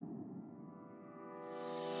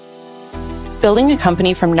Building a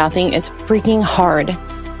company from nothing is freaking hard.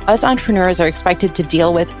 Us entrepreneurs are expected to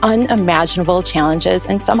deal with unimaginable challenges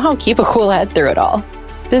and somehow keep a cool head through it all.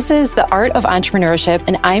 This is The Art of Entrepreneurship,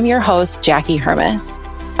 and I'm your host, Jackie Hermes.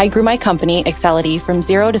 I grew my company, Excelity, from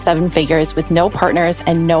 0 to 7 figures with no partners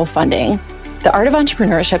and no funding. The Art of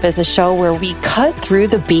Entrepreneurship is a show where we cut through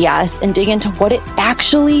the BS and dig into what it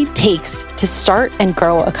actually takes to start and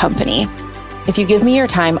grow a company. If you give me your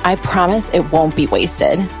time, I promise it won't be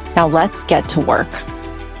wasted. Now let's get to work.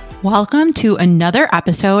 Welcome to another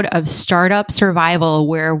episode of Startup Survival,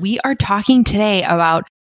 where we are talking today about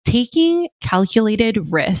taking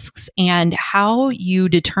calculated risks and how you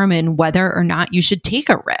determine whether or not you should take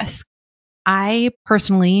a risk. I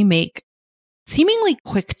personally make seemingly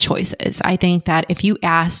quick choices. I think that if you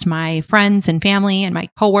asked my friends and family and my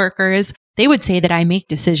coworkers, they would say that I make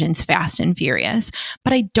decisions fast and furious.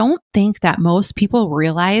 But I don't think that most people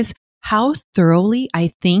realize how thoroughly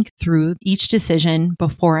I think through each decision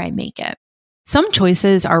before I make it. Some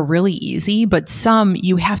choices are really easy, but some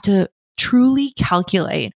you have to truly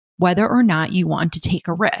calculate whether or not you want to take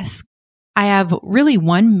a risk. I have really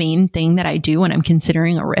one main thing that I do when I'm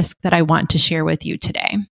considering a risk that I want to share with you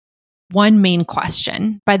today. One main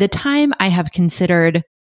question. By the time I have considered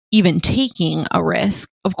even taking a risk,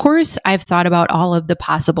 of course, I've thought about all of the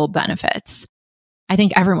possible benefits. I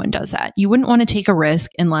think everyone does that. You wouldn't want to take a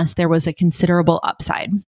risk unless there was a considerable upside.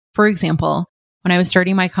 For example, when I was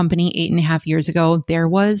starting my company 8.5 years ago, there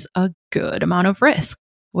was a good amount of risk.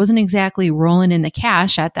 I wasn't exactly rolling in the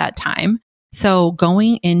cash at that time. So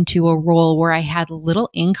going into a role where I had little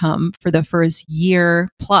income for the first year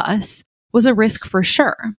plus was a risk for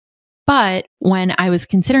sure. But when I was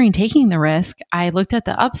considering taking the risk, I looked at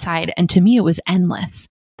the upside, and to me, it was endless.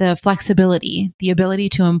 The flexibility, the ability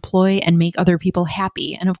to employ and make other people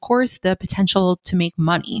happy, and of course, the potential to make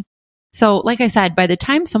money. So, like I said, by the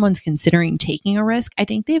time someone's considering taking a risk, I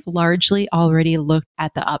think they've largely already looked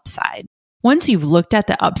at the upside. Once you've looked at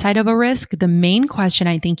the upside of a risk, the main question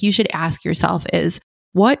I think you should ask yourself is,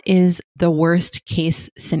 what is the worst case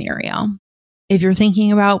scenario? If you're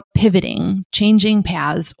thinking about pivoting, changing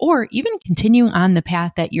paths, or even continuing on the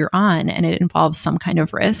path that you're on and it involves some kind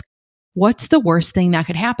of risk, what's the worst thing that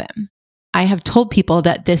could happen? I have told people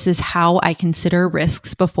that this is how I consider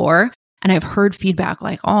risks before, and I've heard feedback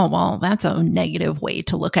like, oh, well, that's a negative way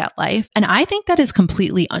to look at life. And I think that is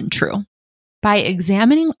completely untrue. By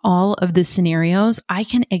examining all of the scenarios, I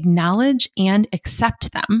can acknowledge and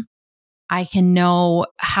accept them. I can know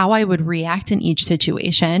how I would react in each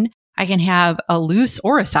situation. I can have a loose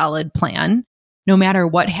or a solid plan, no matter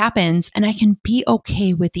what happens, and I can be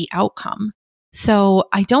okay with the outcome. So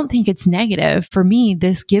I don't think it's negative. For me,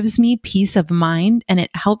 this gives me peace of mind, and it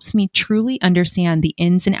helps me truly understand the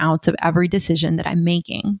ins and outs of every decision that I'm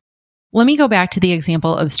making. Let me go back to the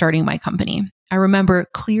example of starting my company. I remember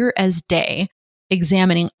clear as day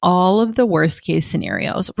examining all of the worst case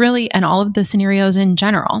scenarios, really, and all of the scenarios in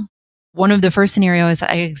general. One of the first scenarios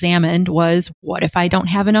I examined was, what if I don't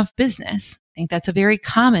have enough business? I think that's a very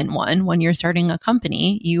common one when you're starting a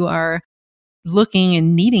company. You are looking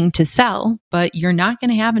and needing to sell, but you're not going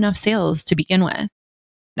to have enough sales to begin with.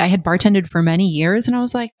 I had bartended for many years, and I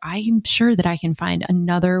was like, I'm sure that I can find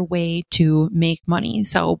another way to make money.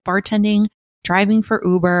 So bartending, driving for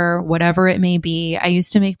Uber, whatever it may be. I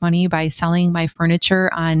used to make money by selling my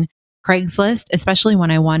furniture on Craigslist, especially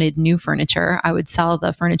when I wanted new furniture. I would sell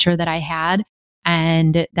the furniture that I had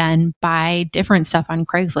and then buy different stuff on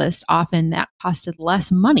Craigslist. Often that costed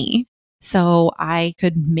less money, so I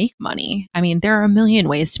could make money. I mean, there are a million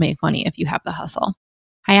ways to make money if you have the hustle.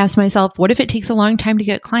 I asked myself, what if it takes a long time to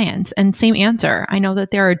get clients? And same answer. I know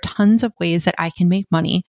that there are tons of ways that I can make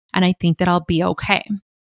money, and I think that I'll be okay.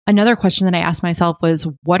 Another question that I asked myself was,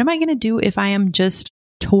 what am I going to do if I am just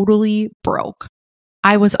totally broke?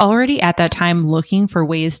 I was already at that time looking for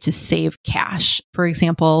ways to save cash. For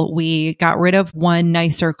example, we got rid of one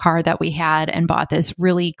nicer car that we had and bought this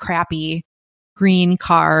really crappy green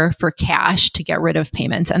car for cash to get rid of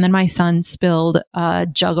payments. And then my son spilled a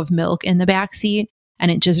jug of milk in the back seat, and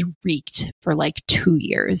it just reeked for like 2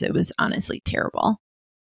 years. It was honestly terrible.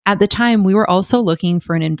 At the time, we were also looking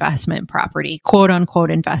for an investment property, quote unquote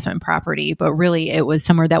investment property, but really it was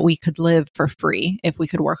somewhere that we could live for free if we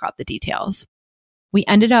could work out the details. We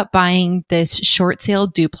ended up buying this short sale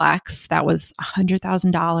duplex that was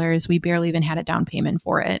 $100,000. We barely even had a down payment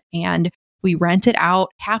for it. And we rented out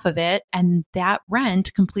half of it, and that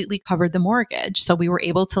rent completely covered the mortgage. So we were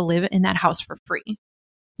able to live in that house for free.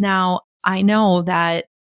 Now, I know that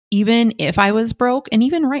even if I was broke, and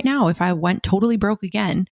even right now, if I went totally broke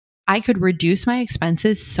again, I could reduce my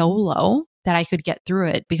expenses so low that I could get through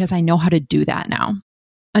it because I know how to do that now.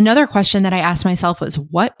 Another question that I asked myself was,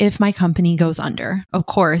 what if my company goes under? Of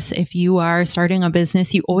course, if you are starting a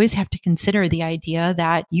business, you always have to consider the idea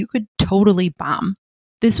that you could totally bomb.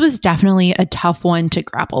 This was definitely a tough one to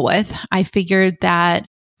grapple with. I figured that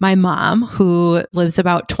my mom, who lives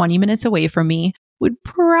about 20 minutes away from me, would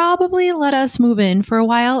probably let us move in for a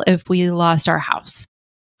while if we lost our house.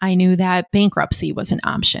 I knew that bankruptcy was an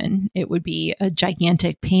option. It would be a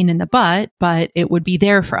gigantic pain in the butt, but it would be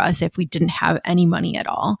there for us if we didn't have any money at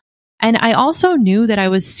all. And I also knew that I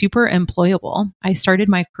was super employable. I started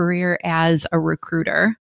my career as a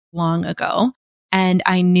recruiter long ago, and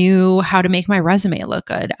I knew how to make my resume look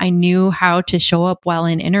good. I knew how to show up well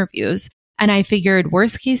in interviews. And I figured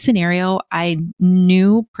worst case scenario, I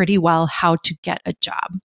knew pretty well how to get a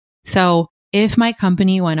job. So if my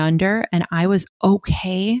company went under and I was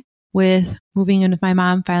okay with moving in with my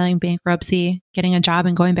mom, filing bankruptcy, getting a job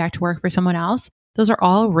and going back to work for someone else, those are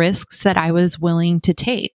all risks that I was willing to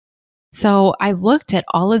take. So I looked at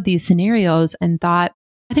all of these scenarios and thought,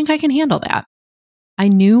 I think I can handle that. I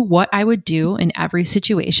knew what I would do in every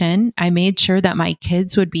situation. I made sure that my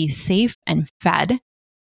kids would be safe and fed.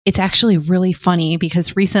 It's actually really funny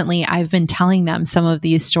because recently I've been telling them some of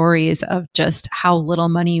these stories of just how little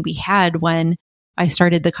money we had when I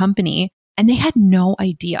started the company, and they had no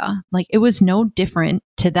idea. Like, it was no different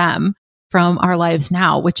to them from our lives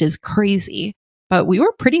now, which is crazy. But we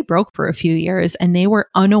were pretty broke for a few years and they were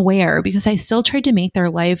unaware because I still tried to make their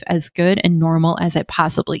life as good and normal as it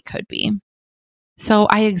possibly could be. So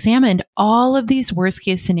I examined all of these worst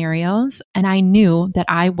case scenarios and I knew that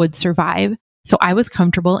I would survive. So I was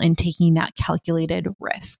comfortable in taking that calculated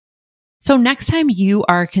risk. So next time you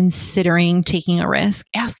are considering taking a risk,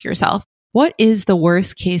 ask yourself, what is the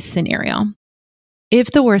worst case scenario?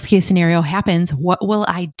 If the worst case scenario happens, what will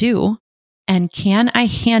I do? And can I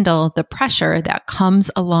handle the pressure that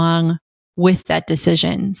comes along with that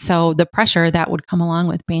decision? So the pressure that would come along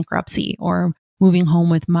with bankruptcy or moving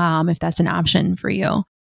home with mom, if that's an option for you.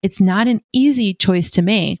 It's not an easy choice to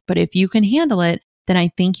make, but if you can handle it, then I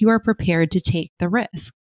think you are prepared to take the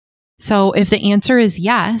risk. So if the answer is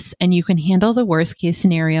yes, and you can handle the worst case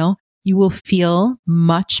scenario, you will feel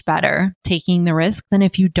much better taking the risk than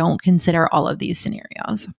if you don't consider all of these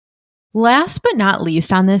scenarios. Last but not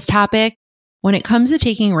least on this topic, when it comes to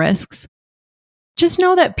taking risks, just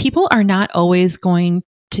know that people are not always going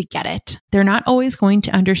to get it. They're not always going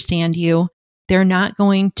to understand you. They're not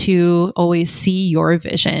going to always see your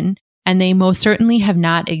vision. And they most certainly have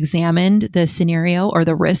not examined the scenario or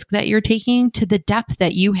the risk that you're taking to the depth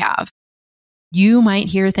that you have. You might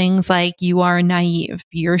hear things like you are naive,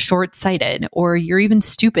 you're short-sighted, or you're even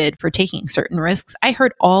stupid for taking certain risks. I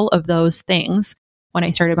heard all of those things when I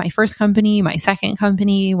started my first company, my second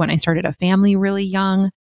company, when I started a family really young.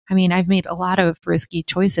 I mean, I've made a lot of risky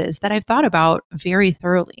choices that I've thought about very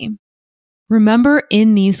thoroughly. Remember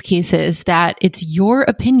in these cases that it's your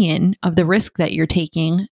opinion of the risk that you're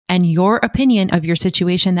taking and your opinion of your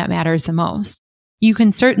situation that matters the most. You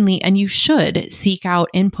can certainly, and you should, seek out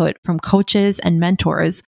input from coaches and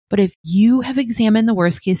mentors. But if you have examined the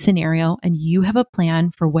worst case scenario and you have a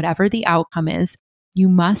plan for whatever the outcome is, you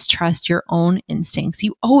must trust your own instincts.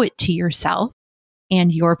 You owe it to yourself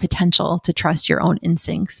and your potential to trust your own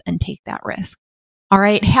instincts and take that risk. All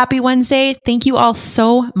right. Happy Wednesday. Thank you all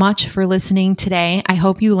so much for listening today. I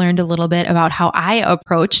hope you learned a little bit about how I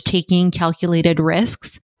approach taking calculated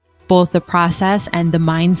risks, both the process and the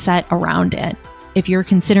mindset around it. If you're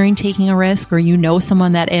considering taking a risk or you know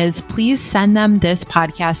someone that is, please send them this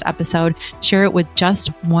podcast episode. Share it with just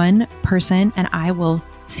one person, and I will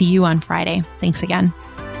see you on Friday. Thanks again.